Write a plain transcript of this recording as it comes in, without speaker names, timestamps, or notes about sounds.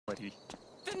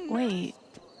Wait,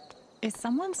 is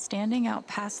someone standing out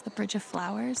past the Bridge of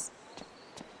Flowers?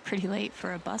 Pretty late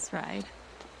for a bus ride.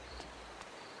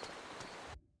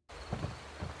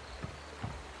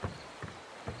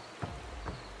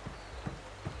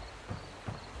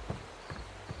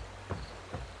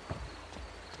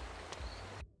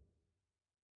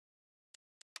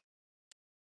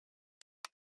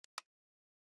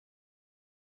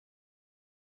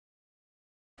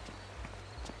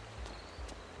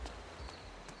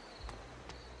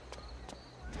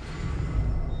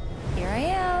 Here I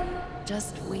am,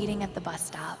 just waiting at the bus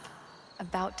stop,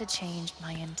 about to change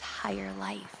my entire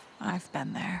life. I've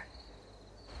been there.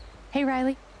 Hey,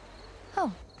 Riley.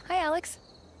 Oh, hi, Alex.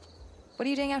 What are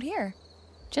you doing out here?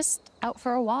 Just out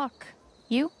for a walk.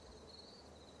 You?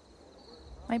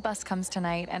 My bus comes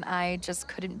tonight, and I just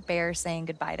couldn't bear saying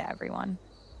goodbye to everyone.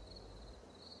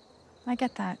 I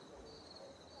get that.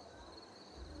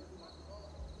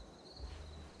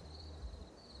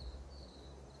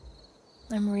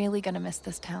 I'm really gonna miss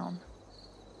this town.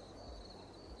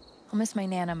 I'll miss my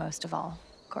Nana most of all,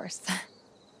 of course.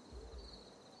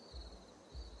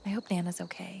 I hope Nana's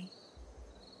okay.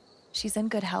 She's in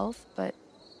good health, but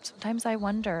sometimes I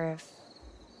wonder if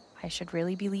I should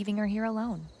really be leaving her here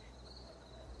alone.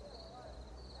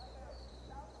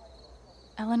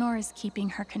 Eleanor is keeping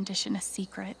her condition a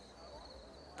secret,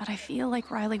 but I feel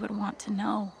like Riley would want to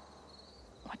know.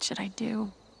 What should I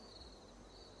do?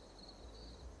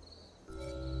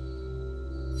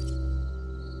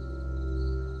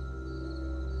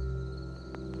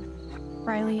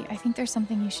 Riley, I think there's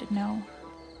something you should know.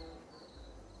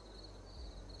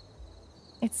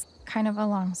 It's kind of a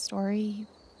long story,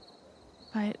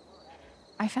 but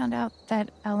I found out that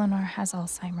Eleanor has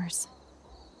Alzheimer's.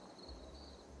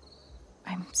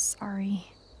 I'm sorry.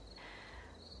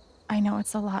 I know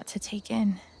it's a lot to take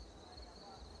in.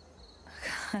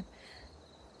 God.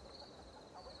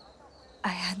 I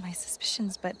had my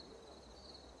suspicions, but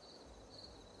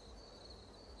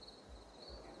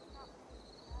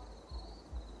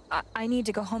I need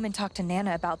to go home and talk to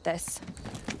Nana about this.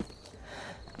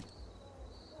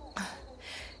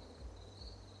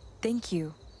 Thank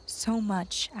you so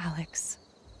much, Alex.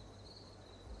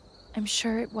 I'm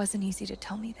sure it wasn't easy to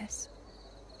tell me this.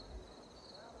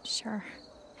 Sure.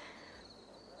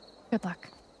 Good luck.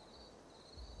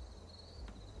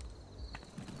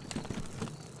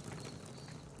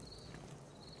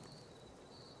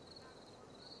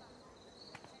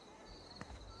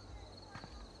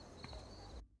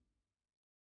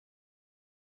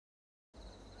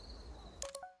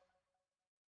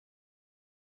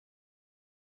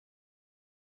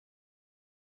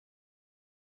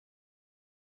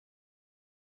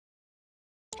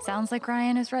 Sounds like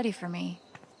Ryan is ready for me.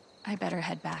 I better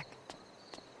head back.